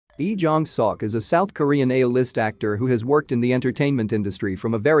Lee Jong Suk is a South Korean A-list actor who has worked in the entertainment industry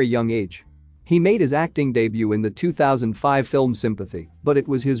from a very young age. He made his acting debut in the 2005 film Sympathy, but it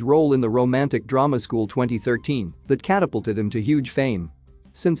was his role in the romantic drama School 2013 that catapulted him to huge fame.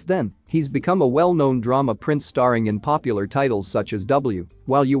 Since then, he's become a well-known drama prince starring in popular titles such as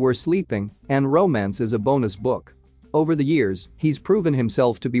While You Were Sleeping and Romance is a Bonus Book. Over the years, he's proven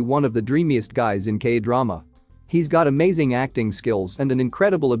himself to be one of the dreamiest guys in K-drama. He's got amazing acting skills and an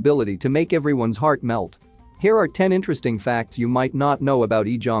incredible ability to make everyone's heart melt. Here are 10 interesting facts you might not know about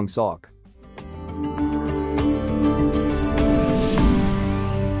Lee Jong Suk.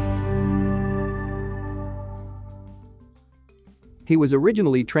 He was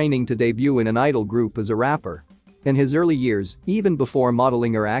originally training to debut in an idol group as a rapper. In his early years, even before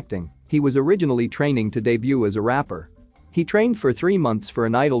modeling or acting, he was originally training to debut as a rapper. He trained for 3 months for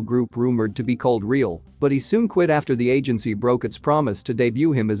an idol group rumored to be called Real, but he soon quit after the agency broke its promise to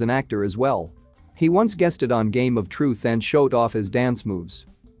debut him as an actor as well. He once guested on Game of Truth and showed off his dance moves.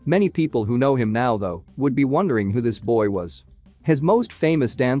 Many people who know him now, though, would be wondering who this boy was. His most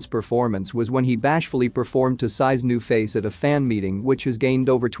famous dance performance was when he bashfully performed to Psy's New Face at a fan meeting, which has gained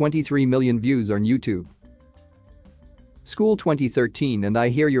over 23 million views on YouTube. School 2013 and I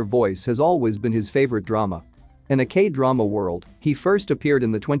Hear Your Voice has always been his favorite drama. In a K-drama world, he first appeared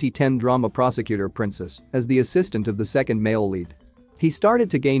in the 2010 drama Prosecutor Princess as the assistant of the second male lead. He started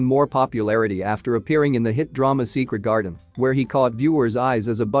to gain more popularity after appearing in the hit drama Secret Garden, where he caught viewers' eyes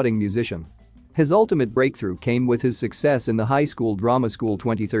as a budding musician. His ultimate breakthrough came with his success in the high school drama School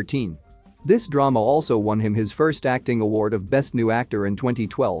 2013. This drama also won him his first acting award of Best New Actor in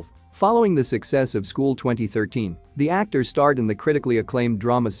 2012. Following the success of School 2013, the actor starred in the critically acclaimed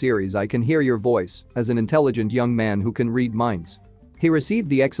drama series I Can Hear Your Voice as an intelligent young man who can read minds. He received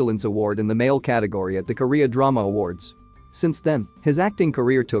the Excellence Award in the male category at the Korea Drama Awards. Since then, his acting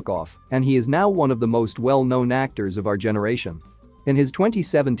career took off, and he is now one of the most well-known actors of our generation. In his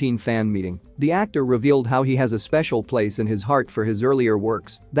 2017 fan meeting, the actor revealed how he has a special place in his heart for his earlier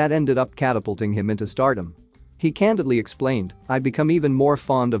works that ended up catapulting him into stardom. He candidly explained, "I become even more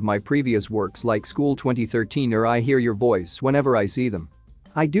fond of my previous works like School 2013 or I Hear Your Voice whenever I see them.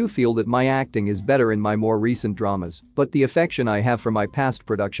 I do feel that my acting is better in my more recent dramas, but the affection I have for my past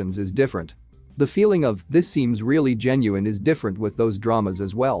productions is different. The feeling of, this seems really genuine is different with those dramas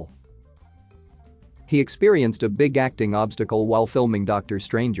as well." He experienced a big acting obstacle while filming Dr.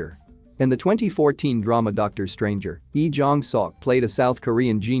 Stranger. In the 2014 drama Dr. Stranger, Lee Jong Suk played a South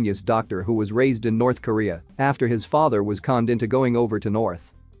Korean genius doctor who was raised in North Korea after his father was conned into going over to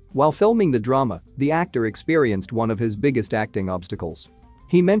North. While filming the drama, the actor experienced one of his biggest acting obstacles.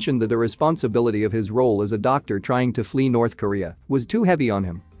 He mentioned that the responsibility of his role as a doctor trying to flee North Korea was too heavy on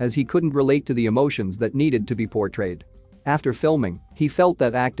him, as he couldn't relate to the emotions that needed to be portrayed. After filming, he felt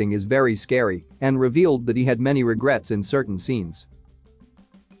that acting is very scary and revealed that he had many regrets in certain scenes.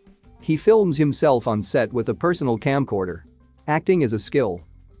 He films himself on set with a personal camcorder. Acting is a skill.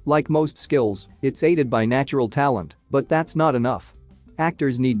 Like most skills, it's aided by natural talent, but that's not enough.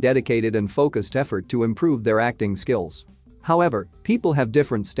 Actors need dedicated and focused effort to improve their acting skills. However, people have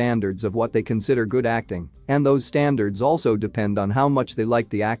different standards of what they consider good acting, and those standards also depend on how much they like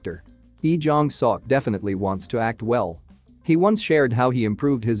the actor. Lee Jong Suk definitely wants to act well. He once shared how he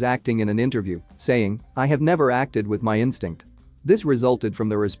improved his acting in an interview, saying, "I have never acted with my instinct. This resulted from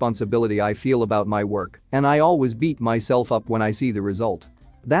the responsibility I feel about my work, and I always beat myself up when I see the result.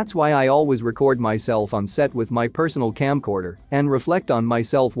 That's why I always record myself on set with my personal camcorder and reflect on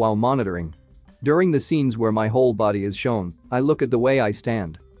myself while monitoring. During the scenes where my whole body is shown, I look at the way I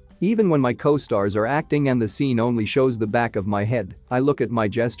stand. Even when my co-stars are acting and the scene only shows the back of my head, I look at my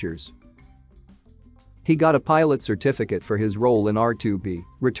gestures." He got a pilot certificate for his role in R2B,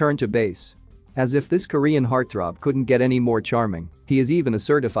 Return to Base. As if this Korean heartthrob couldn't get any more charming, he is even a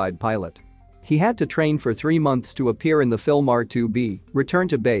certified pilot. He had to train for 3 months to appear in the film R2B, Return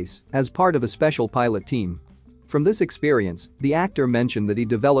to Base, as part of a special pilot team. From this experience, the actor mentioned that he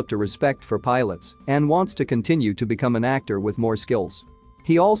developed a respect for pilots and wants to continue to become an actor with more skills.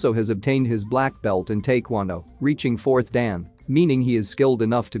 He also has obtained his black belt in Taekwondo, reaching 4th Dan, meaning he is skilled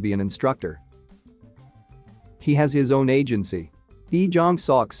enough to be an instructor. He has his own agency. Lee Jong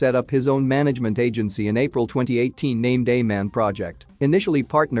Suk set up his own management agency in April 2018 named A-Man Project, initially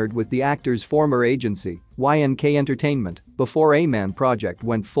partnered with the actor's former agency, YNK Entertainment, before A-Man Project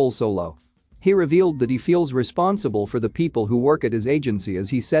went full solo. He revealed that he feels responsible for the people who work at his agency, as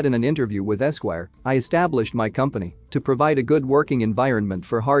he said in an interview with Esquire, "I established my company to provide a good working environment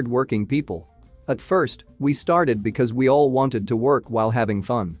for hard-working people. At first, we started because we all wanted to work while having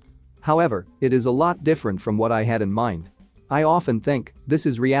fun. However, it is a lot different from what I had in mind. I often think, this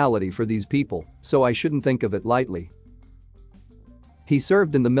is reality for these people, so I shouldn't think of it lightly. He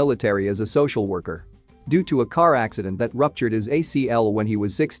served in the military as a social worker. Due to a car accident that ruptured his ACL when he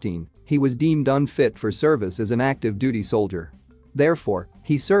was 16, he was deemed unfit for service as an active duty soldier. Therefore,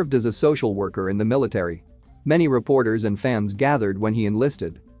 he served as a social worker in the military. Many reporters and fans gathered when he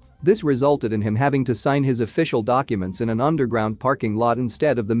enlisted. This resulted in him having to sign his official documents in an underground parking lot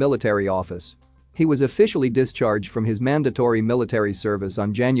instead of the military office. He was officially discharged from his mandatory military service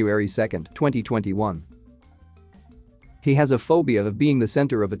on January 2, 2021. He has a phobia of being the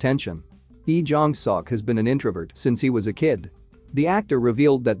center of attention. Lee Jong Suk has been an introvert since he was a kid. The actor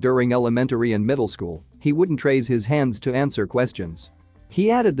revealed that during elementary and middle school, he wouldn't raise his hands to answer questions.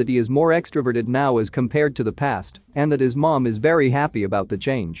 He added that he is more extroverted now as compared to the past and that his mom is very happy about the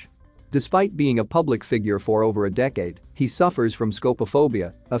change. Despite being a public figure for over a decade, he suffers from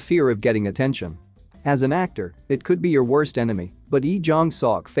scopophobia, a fear of getting attention. As an actor, it could be your worst enemy, but Lee Jong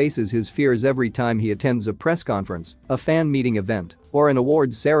Suk faces his fears every time he attends a press conference, a fan meeting event, or an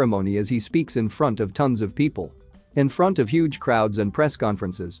awards ceremony as he speaks in front of tons of people. In front of huge crowds and press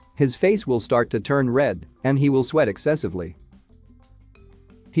conferences, his face will start to turn red and he will sweat excessively.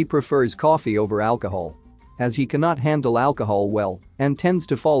 He prefers coffee over alcohol. As he cannot handle alcohol well and tends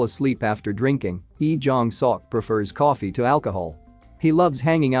to fall asleep after drinking, Lee Jong Suk prefers coffee to alcohol. He loves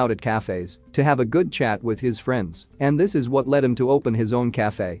hanging out at cafes to have a good chat with his friends, and this is what led him to open his own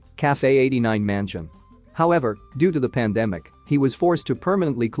cafe, Cafe 89 Mansion. However, due to the pandemic, he was forced to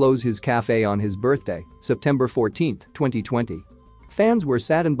permanently close his cafe on his birthday, September 14, 2020. Fans were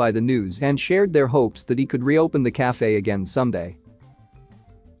saddened by the news and shared their hopes that he could reopen the cafe again someday.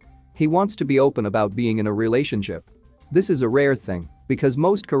 He wants to be open about being in a relationship. This is a rare thing because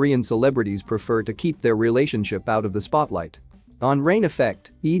most Korean celebrities prefer to keep their relationship out of the spotlight. On Rain Effect,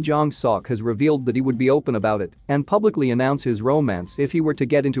 Lee Jong Suk has revealed that he would be open about it and publicly announce his romance if he were to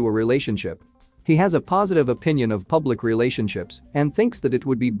get into a relationship. He has a positive opinion of public relationships and thinks that it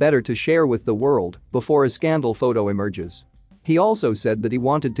would be better to share with the world before a scandal photo emerges. He also said that he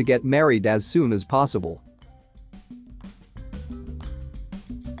wanted to get married as soon as possible.